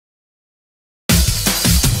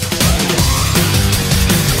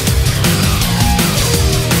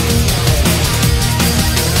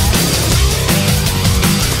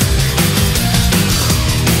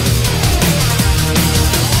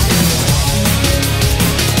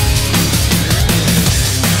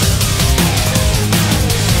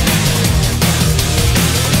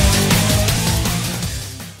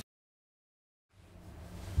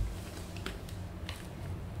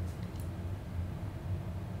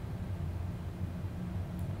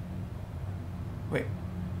Wait.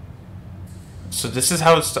 So this is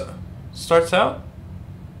how it starts out?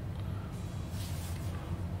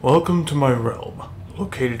 Welcome to my realm,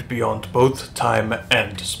 located beyond both time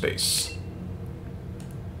and space.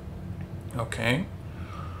 Okay.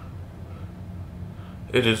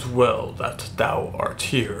 It is well that thou art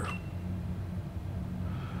here.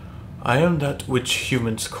 I am that which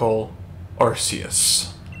humans call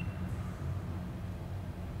Arceus.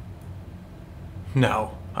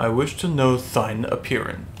 Now, I wish to know thine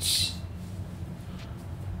appearance.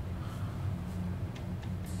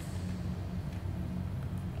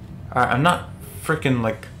 I'm not freaking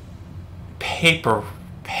like paper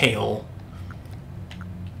pale.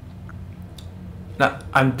 Now,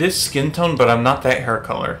 I'm this skin tone, but I'm not that hair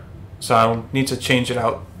color. So I'll need to change it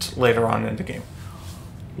out later on in the game.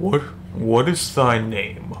 What is thy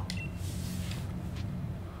name?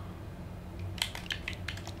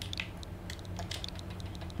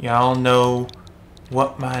 Y'all know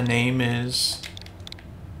what my name is?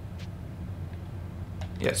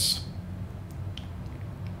 Yes.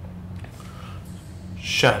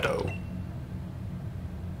 Shadow.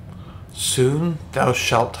 Soon thou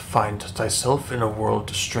shalt find thyself in a world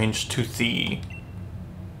strange to thee.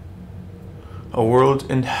 A world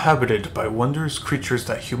inhabited by wondrous creatures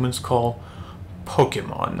that humans call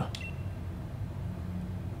Pokemon.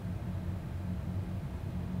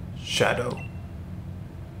 Shadow.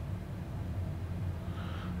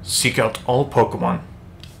 Seek out all Pokemon,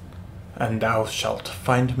 and thou shalt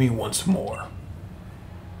find me once more.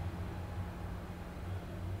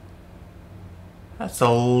 That's a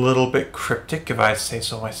little bit cryptic, if I say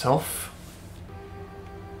so myself.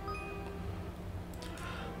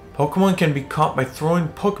 Pokemon can be caught by throwing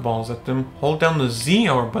Pokeballs at them. Hold down the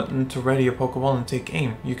ZR button to ready a Pokeball and take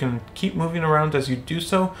aim. You can keep moving around as you do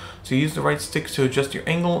so, so use the right stick to adjust your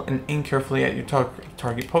angle and aim carefully at your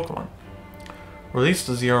target Pokemon. Release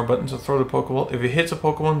the ZR button to throw the Pokeball. If it hits a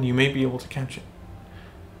Pokemon, you may be able to catch it.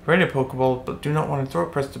 Ready a Pokeball, but do not want to throw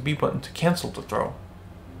it, press the B button to cancel the throw.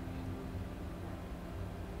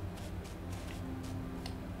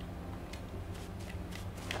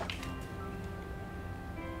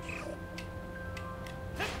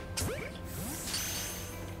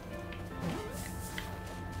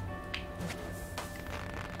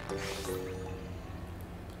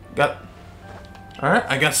 Alright,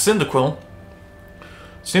 I got Cyndaquil.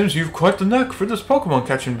 Seems you've quite the knack for this Pokemon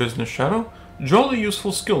catching business, Shadow. Jolly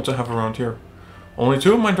useful skill to have around here. Only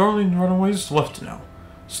 2 of my darling runaways left now.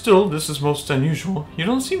 Still, this is most unusual. You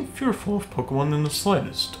don't seem fearful of Pokemon in the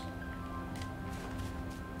slightest.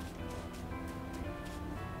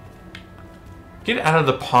 Get out of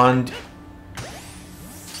the pond.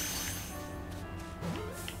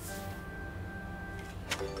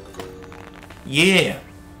 Yeah.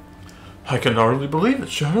 I can hardly believe it,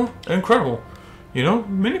 Shadow. Incredible. You know,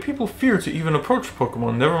 many people fear to even approach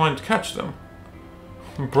Pokemon, never mind catch them.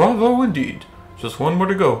 Bravo indeed. Just one more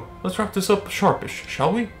to go. Let's wrap this up sharpish,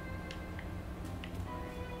 shall we?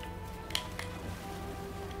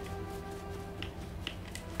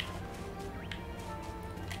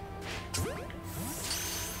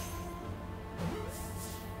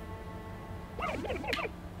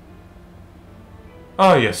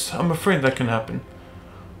 Ah yes, I'm afraid that can happen.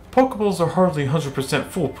 Pokeballs are hardly 100%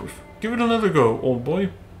 foolproof. Give it another go, old boy.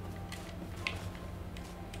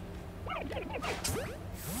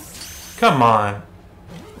 Come on.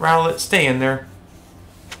 Rowlet, stay in there.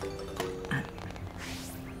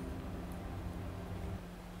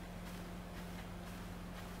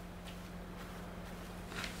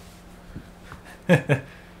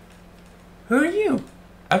 Who are you?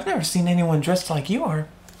 I've never seen anyone dressed like you are.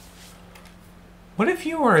 What if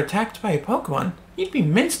you were attacked by a Pokemon? You'd be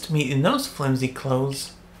minced meat in those flimsy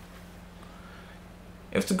clothes.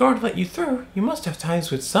 If the guard let you through, you must have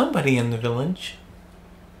ties with somebody in the village.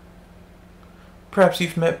 Perhaps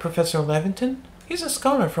you've met Professor Leventon? He's a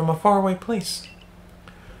scholar from a faraway place.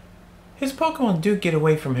 His Pokemon do get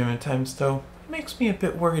away from him at times, though. It makes me a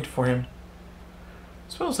bit worried for him.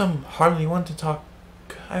 Suppose I'm hardly one to talk.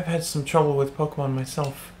 I've had some trouble with Pokemon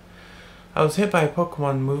myself. I was hit by a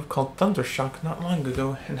Pokemon move called Thundershock not long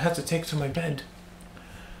ago and had to take to my bed.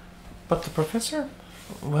 But the professor?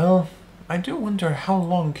 Well, I do wonder how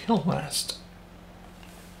long he'll last.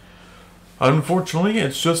 Unfortunately,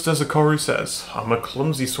 it's just as Akari says. I'm a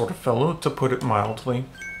clumsy sort of fellow, to put it mildly.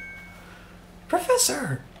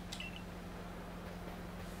 Professor!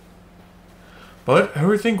 But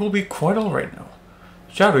everything will be quite alright now.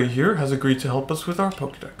 Shadow here has agreed to help us with our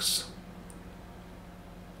Pokédex.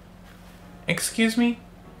 Excuse me?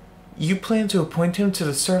 You plan to appoint him to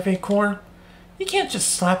the Survey Corps? You can't just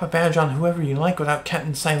slap a badge on whoever you like without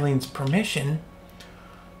Captain Silene's permission.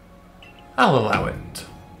 I'll allow it.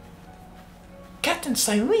 Captain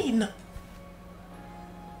Silene!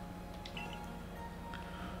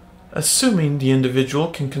 Assuming the individual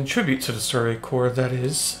can contribute to the Survey Corps, that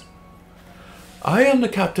is. I am the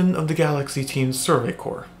captain of the Galaxy Team's Survey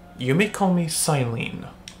Corps. You may call me Silene.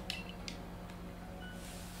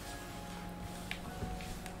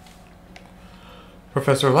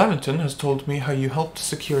 Professor Lavington has told me how you helped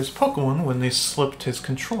secure his Pokemon when they slipped his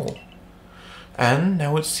control. And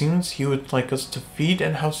now it seems he would like us to feed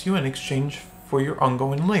and house you in exchange for your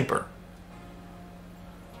ongoing labor.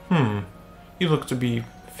 You look to be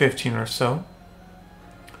 15 or so.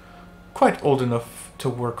 Quite old enough to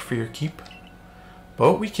work for your keep.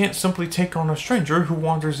 But we can't simply take on a stranger who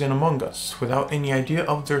wanders in among us without any idea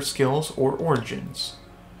of their skills or origins.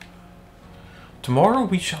 Tomorrow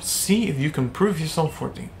we shall see if you can prove yourself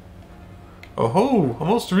worthy. Oh ho! A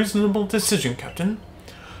most reasonable decision, Captain.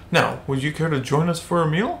 Now, would you care to join us for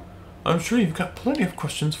a meal? I'm sure you've got plenty of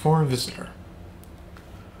questions for a visitor.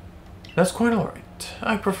 That's quite alright.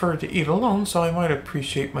 I prefer to eat alone, so I might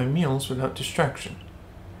appreciate my meals without distraction.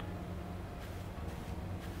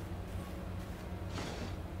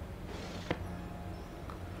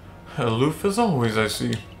 Aloof as always, I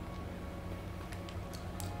see.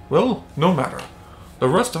 Well, no matter. The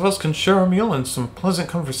rest of us can share a meal and some pleasant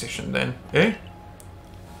conversation then, eh?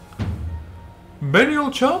 Benny,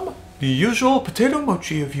 old chum, the usual potato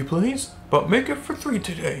mochi if you please, but make it for 3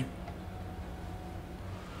 today.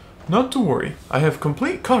 Not to worry, I have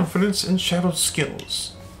complete confidence in Shadow's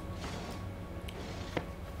skills.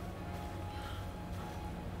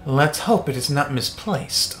 Let's hope it is not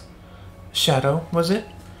misplaced. Shadow, was it?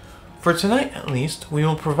 For tonight at least, we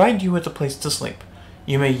will provide you with a place to sleep.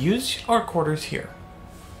 You may use our quarters here.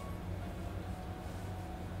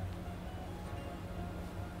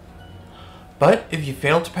 But if you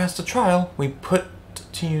fail to pass the trial we put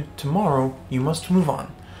to you tomorrow, you must move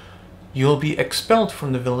on. You will be expelled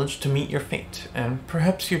from the village to meet your fate, and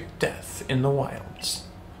perhaps your death in the wilds.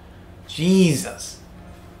 Jesus.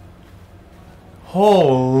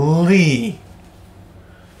 Holy.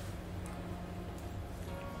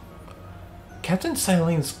 Captain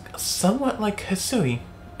Silene's somewhat like Hisui,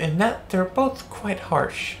 in that they're both quite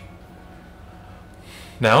harsh.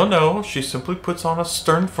 Now, no, she simply puts on a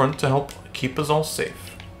stern front to help keep us all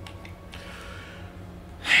safe.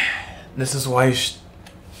 This is why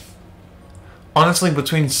honestly,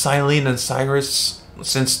 between Silene and Cyrus,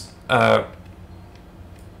 since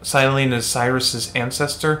Silene is Cyrus's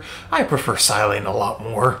ancestor, I prefer Silene a lot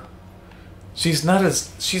more. She's not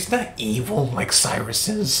evil like Cyrus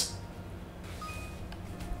is.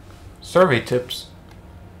 Survey tips.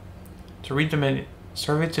 To read them in,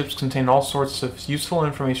 survey tips contain all sorts of useful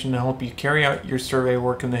information to help you carry out your survey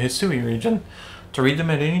work in the Hisui region. To read them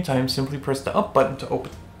at any time, simply press the up button to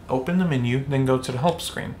open the menu, then go to the help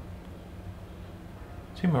screen.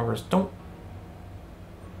 Team members, don't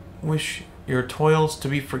wish your toils to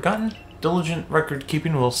be forgotten. Diligent record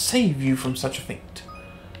keeping will save you from such a fate.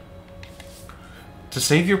 To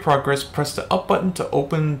save your progress, press the up button to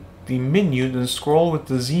open the menu, then scroll with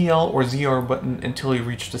the ZL or ZR button until you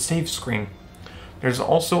reach the save screen. There's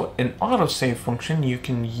also an autosave function you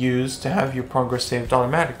can use to have your progress saved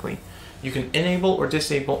automatically. You can enable or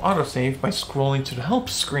disable autosave by scrolling to the help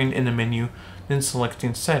screen in the menu, then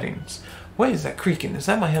selecting settings. What is that creaking? Is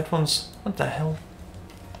that my headphones? What the hell?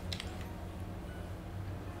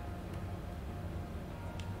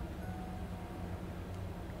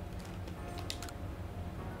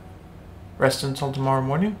 Rest until tomorrow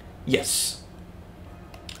morning? Yes.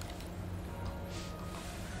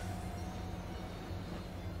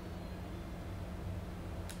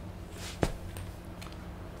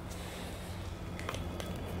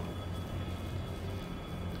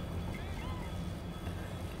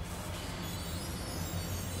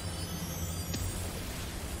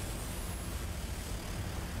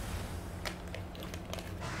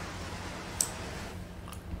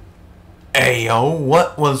 Ayo,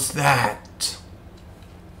 what was that?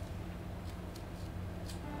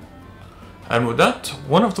 And with that,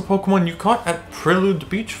 one of the Pokemon you caught at Prelude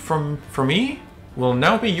Beach for me will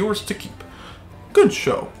now be yours to keep. Good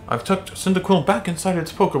show. I've tucked Cyndaquil back inside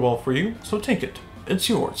its Pokeball for you, so take it. It's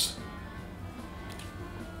yours.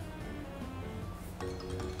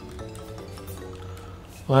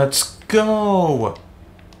 Let's go!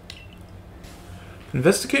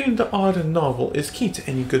 Investigating the odd and novel is key to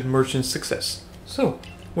any good merchant's success. So,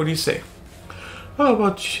 what do you say? How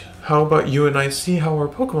about you and I see how our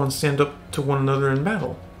Pokemon stand up to one another in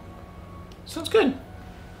battle? Sounds good.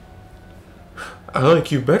 I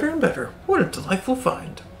like you better and better. What a delightful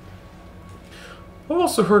find. I've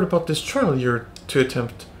also heard about this trial you're to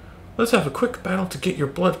attempt. Let's have a quick battle to get your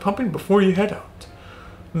blood pumping before you head out.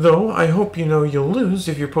 Though, I hope you know you'll lose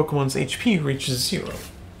if your Pokemon's HP reaches 0.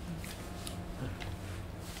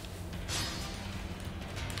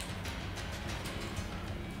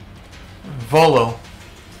 Volo.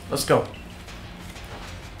 Let's go.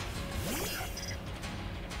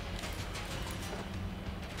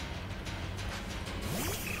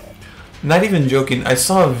 Not even joking, I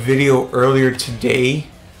saw a video earlier today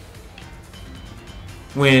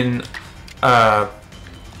when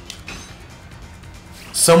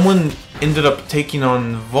someone ended up taking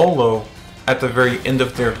on Volo at the very end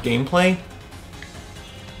of their gameplay.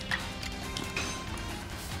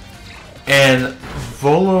 And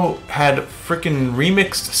Volo had freaking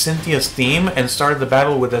remixed Cynthia's theme and started the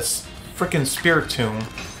battle with a freaking Spiritomb.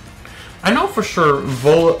 I know for sure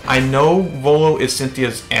Volo is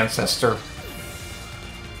Cynthia's ancestor.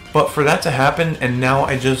 But for that to happen, and now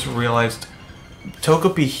I just realized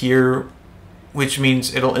Togepi here, which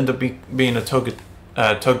means it'll end up being a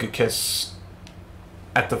Togekiss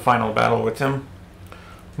at the final battle with him.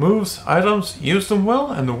 Moves, items, use them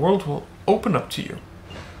well, and the world will open up to you.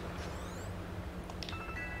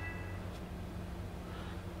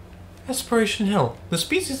 Aspiration Hill. The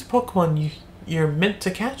species of Pokemon you're meant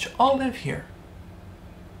to catch all live here.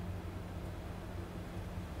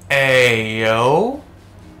 Ayo.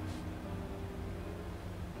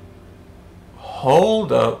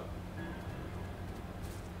 Hold up.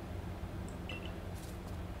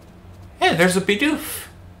 Hey, there's a Bidoof.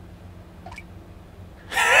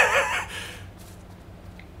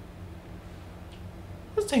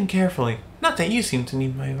 Listen carefully. Not that you seem to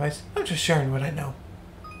need my advice. I'm just sharing what I know.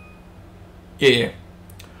 Yeah.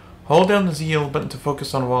 Hold down the Z yellow button to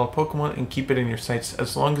focus on a wild Pokemon and keep it in your sights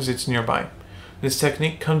as long as it's nearby. This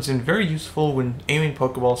technique comes in very useful when aiming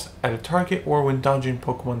Pokeballs at a target or when dodging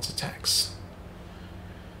Pokemon's attacks.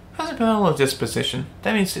 Has a mellow disposition.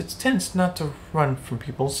 That means it tends not to run from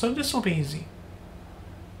people, so this will be easy.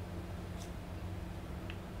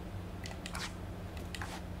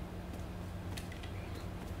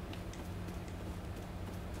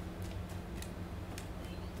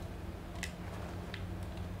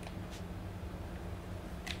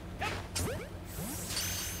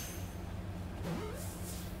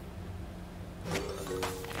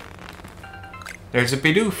 There's a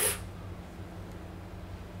Bidoof.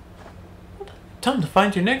 Time to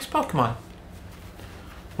find your next Pokemon.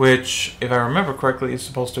 Which, if I remember correctly, is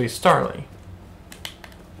supposed to be Starly.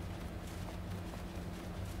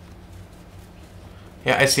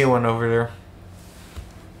 Yeah, I see one over there.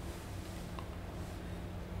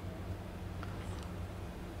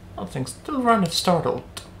 All things still run if startled.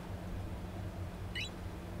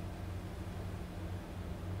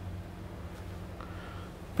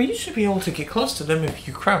 But you should be able to get close to them if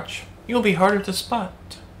you crouch. You'll be harder to spot.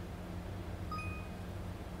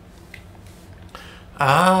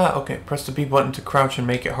 Ah, okay. Press the B button to crouch and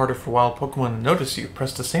make it harder for wild Pokemon to notice you.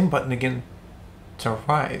 Press the same button again to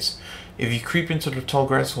rise. If you creep into the tall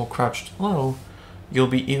grass while crouched low, you'll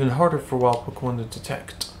be even harder for wild Pokemon to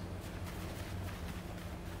detect.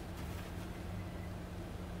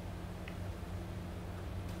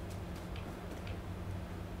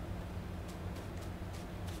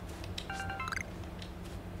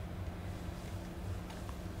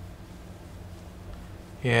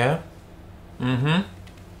 Yeah. Mm-hmm.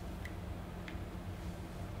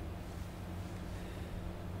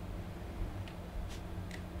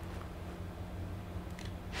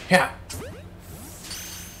 Yeah.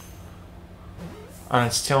 On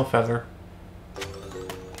its tail feather.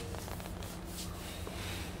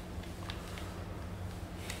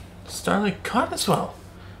 Starly caught as well.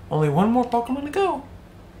 Only one more Pokemon to go.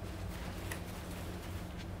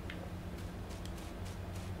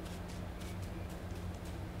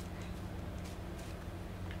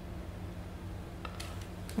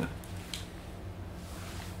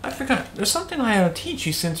 I forgot. There's something I ought to teach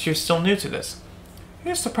you since you're still new to this.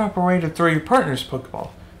 Here's the proper way to throw your partner's Pokeball.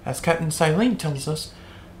 As Captain Silene tells us,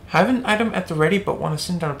 have an item at the ready but want to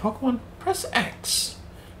send down a Pokemon? Press X.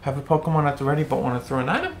 Have a Pokemon at the ready but want to throw an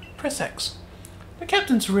item? Press X. The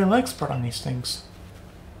Captain's a real expert on these things.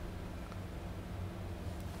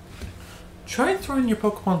 Try throwing your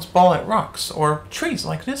Pokemon's ball at rocks or trees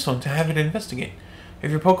like this one to have it investigate.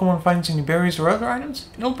 If your Pokemon finds any berries or other items,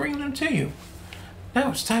 it'll bring them to you.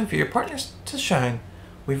 Now it's time for your partners to shine.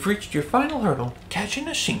 We've reached your final hurdle, catching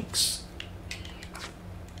a Shinx.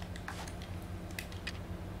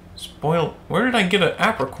 Spoiled. Where did I get an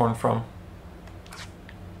apricorn from?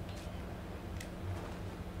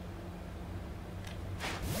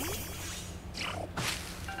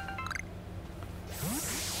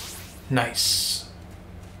 Nice.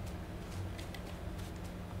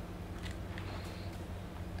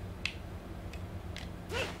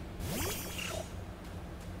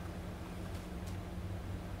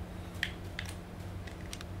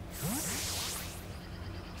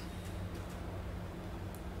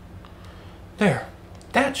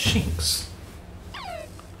 That's Shinx.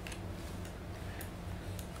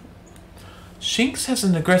 Shinx has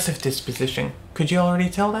an aggressive disposition. Could you already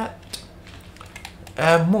tell that?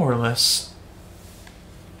 More or less.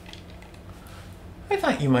 I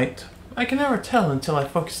thought you might. I can never tell until I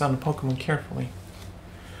focus on a Pokemon carefully.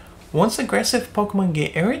 Once aggressive Pokemon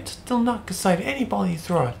get errant, they'll knock aside any ball you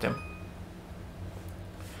throw at them.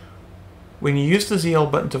 When you use the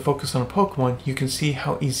ZL button to focus on a Pokemon, you can see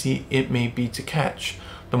how easy it may be to catch.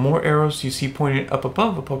 The more arrows you see pointed up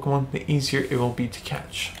above a Pokemon, the easier it will be to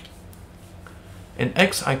catch. An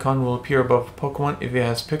X icon will appear above a Pokemon if it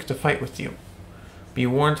has picked a fight with you. Be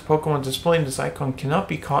warned, Pokemon displaying this icon cannot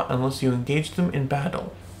be caught unless you engage them in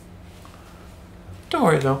battle. Don't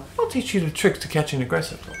worry though, I'll teach you the tricks to catch an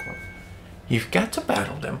aggressive Pokemon. You've got to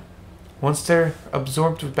battle them. Once they're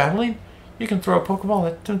absorbed with battling, you can throw a Pokeball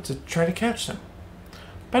at them to try to catch them.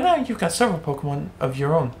 By now you've got several Pokemon of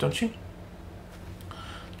your own, don't you?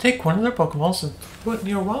 Take one of their Pokeballs and put it in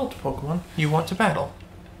your wild Pokemon you want to battle.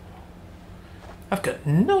 I've got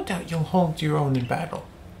no doubt you'll hold your own in battle.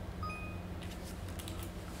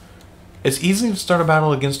 It's easy to start a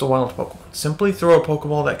battle against a wild Pokemon. Simply throw a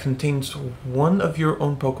Pokeball that contains one of your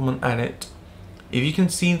own Pokemon at it. If you can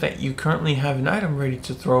see that you currently have an item ready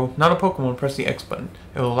to throw, not a Pokemon, press the X button.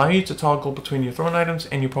 It will allow you to toggle between your thrown items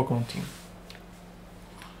and your Pokemon team.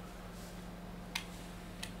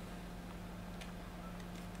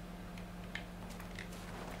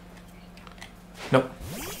 Nope.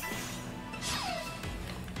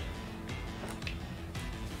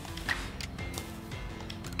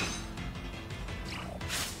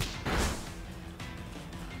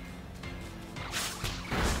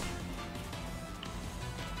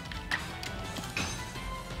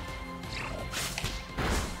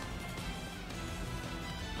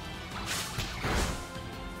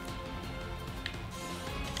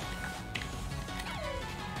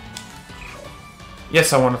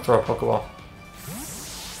 Yes, I want to throw a Pokeball.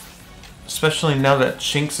 Especially now that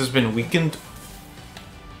Shinx has been weakened.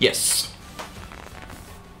 Yes.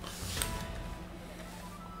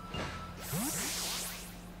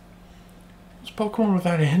 This Pokemon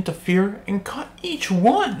without a hint of fear and caught each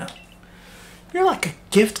one. You're like a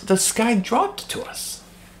gift the sky dropped to us.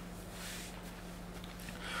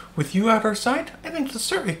 With you at our side, I think the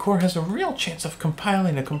Survey Corps has a real chance of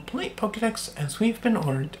compiling a complete Pokédex as we've been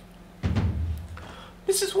ordered.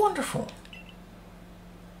 This is wonderful.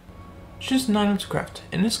 Choose an item to craft,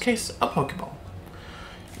 in this case, a Pokeball.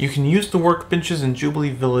 You can use the workbenches in Jubilee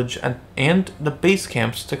Village and the base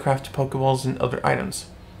camps to craft Pokeballs and other items.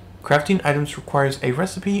 Crafting items requires a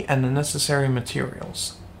recipe and the necessary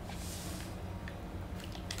materials.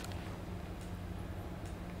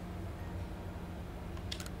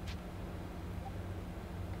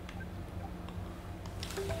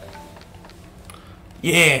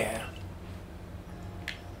 Yeah!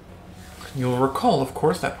 You'll recall, of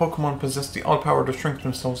course, that Pokemon possess the odd power to shrink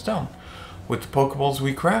themselves down. With the Pokeballs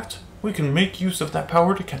we craft, we can make use of that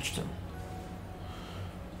power to catch them.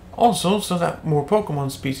 Also, so that more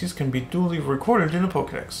Pokemon species can be duly recorded in a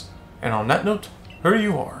Pokédex. And on that note, here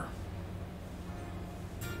you are.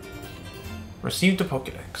 Received a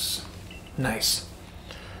Pokédex. Nice.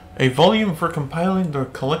 A volume for compiling the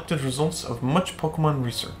collected results of much Pokemon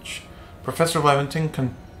research. Professor Leventon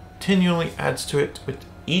continually adds to it with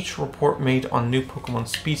each report made on new Pokemon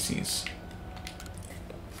species.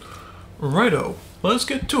 Righto, let's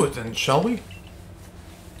get to it then, shall we?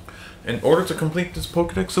 In order to complete this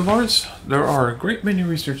Pokédex of ours, there are a great many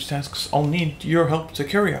research tasks I'll need your help to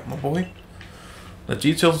carry out, my boy. The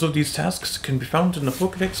details of these tasks can be found in the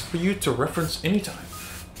Pokédex for you to reference anytime.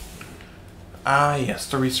 Ah yes,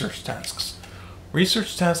 the research tasks.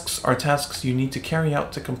 Research tasks are tasks you need to carry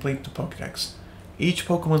out to complete the Pokédex. Each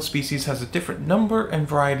Pokemon species has a different number and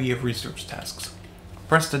variety of research tasks.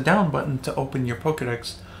 Press the down button to open your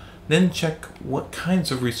Pokédex, then check what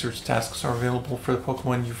kinds of research tasks are available for the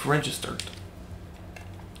Pokemon you've registered.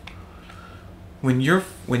 When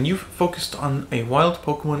you've focused on a wild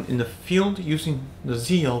Pokemon in the field using the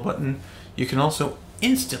ZL button, you can also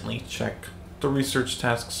instantly check the research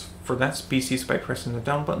tasks for that species by pressing the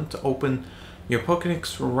down button to open your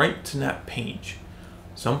Pokédex right to that page.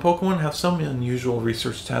 Some Pokemon have some unusual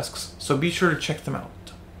research tasks, so be sure to check them out.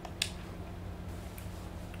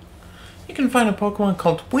 You can find a Pokemon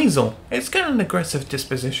called Weasel. It's got an aggressive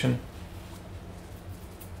disposition.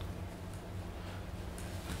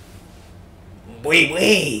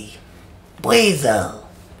 Wee! Weasel!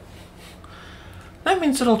 That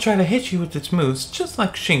means it'll try to hit you with its moves, just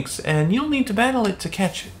like Shinx, and you'll need to battle it to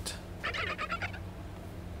catch it.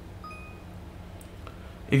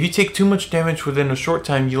 If you take too much damage within a short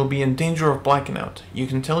time, you'll be in danger of blacking out. You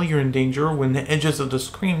can tell you're in danger when the edges of the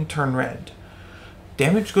screen turn red.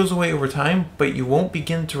 Damage goes away over time, but you won't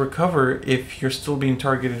begin to recover if you're still being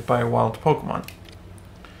targeted by a wild Pokemon.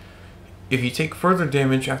 If you take further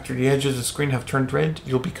damage after the edges of the screen have turned red,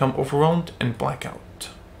 you'll become overwhelmed and black out.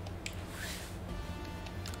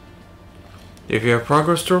 If you have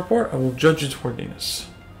progress to report, I will judge its worthiness.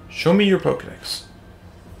 Show me your Pokedex.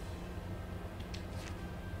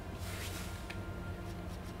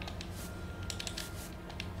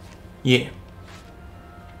 Yeah.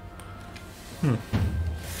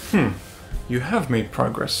 You have made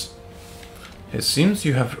progress. It seems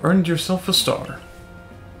you have earned yourself a star.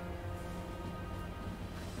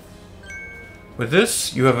 With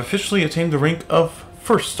this, you have officially attained the rank of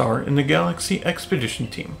First Star in the Galaxy Expedition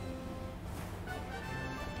Team.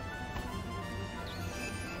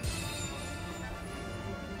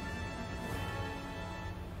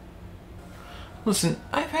 Listen,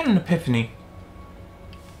 I've had an epiphany.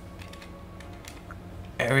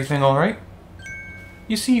 Everything alright?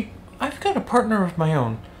 You see, I've got a partner of my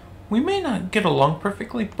own. We may not get along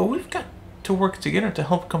perfectly, but we've got to work together to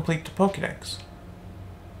help complete the Pokédex.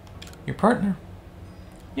 Your partner?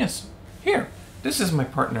 Yes. Here, this is my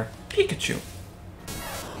partner, Pikachu.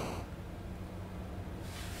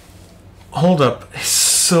 Hold up. It's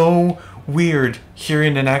so weird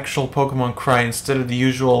hearing an actual Pokemon cry instead of the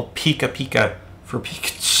usual Pika Pika for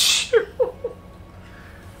Pikachu.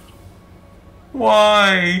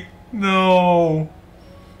 Why? No.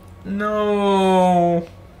 No.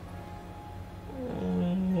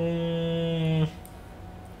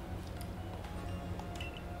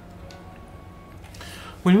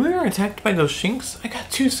 When we were attacked by those Shinx, I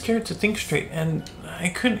got too scared to think straight, and I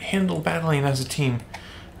couldn't handle battling as a team.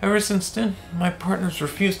 Ever since then, my partners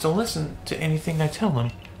refuse to listen to anything I tell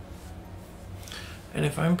them. And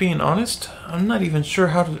if I'm being honest, I'm not even sure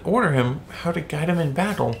how to order him, how to guide him in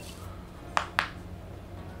battle.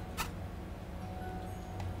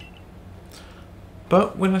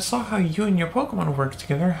 But when I saw how you and your Pokemon work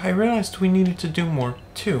together, I realized we needed to do more,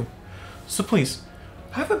 too. So please,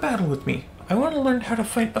 have a battle with me. I want to learn how to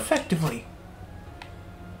fight effectively.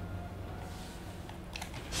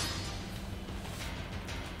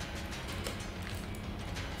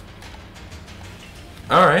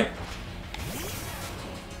 Alright.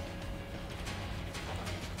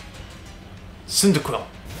 Cyndaquil.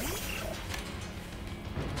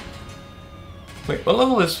 Wait, what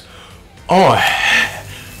level is... Oh,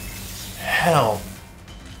 hell.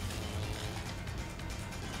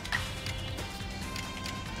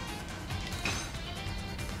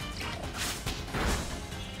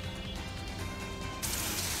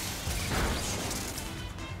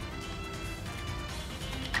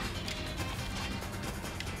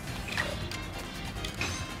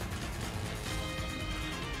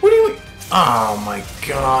 What do you... Oh my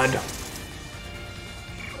god.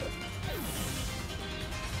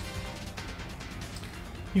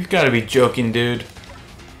 You've got to be joking, dude.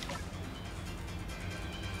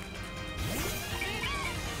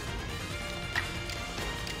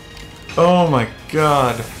 Oh my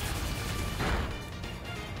god.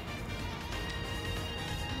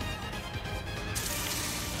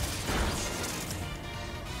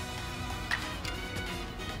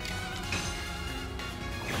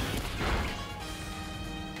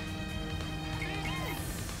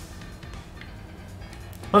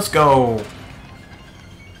 Let's go.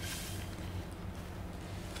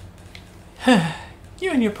 You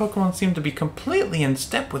and your Pokemon seem to be completely in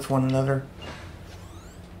step with one another.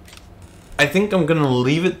 I think I'm gonna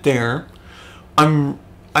leave it there.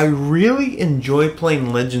 I really enjoy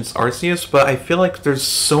playing Legends Arceus, but I feel like there's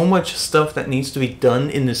so much stuff that needs to be done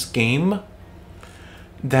in this game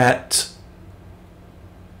that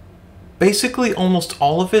basically almost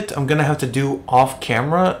all of it I'm gonna have to do off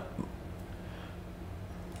camera.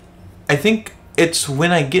 I think it's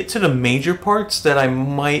when I get to the major parts that I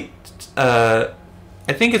might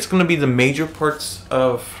I think it's going to be the major parts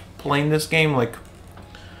of playing this game. Like,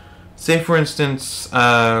 say for instance,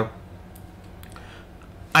 I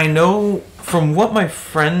know from what my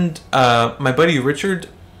friend, my buddy Richard,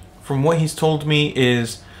 from what he's told me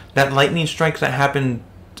is that lightning strike that happened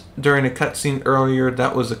during a cutscene earlier,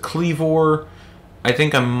 that was a Cleavor. I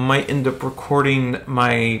think I might end up recording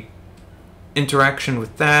my interaction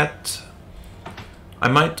with that. I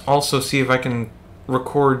might also see if I can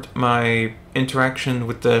record my interaction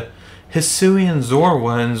with the Hisuian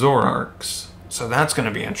Zorua and Zoroarks. So that's going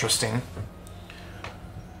to be interesting.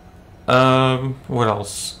 What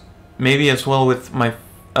else? Maybe as well with my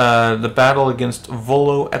the battle against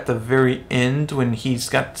Volo at the very end when he's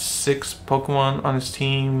got 6 Pokemon on his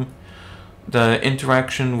team. The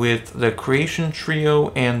interaction with the Creation Trio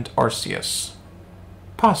and Arceus.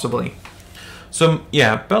 Possibly. So,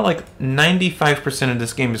 yeah, about like 95% of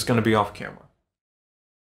this game is going to be off camera.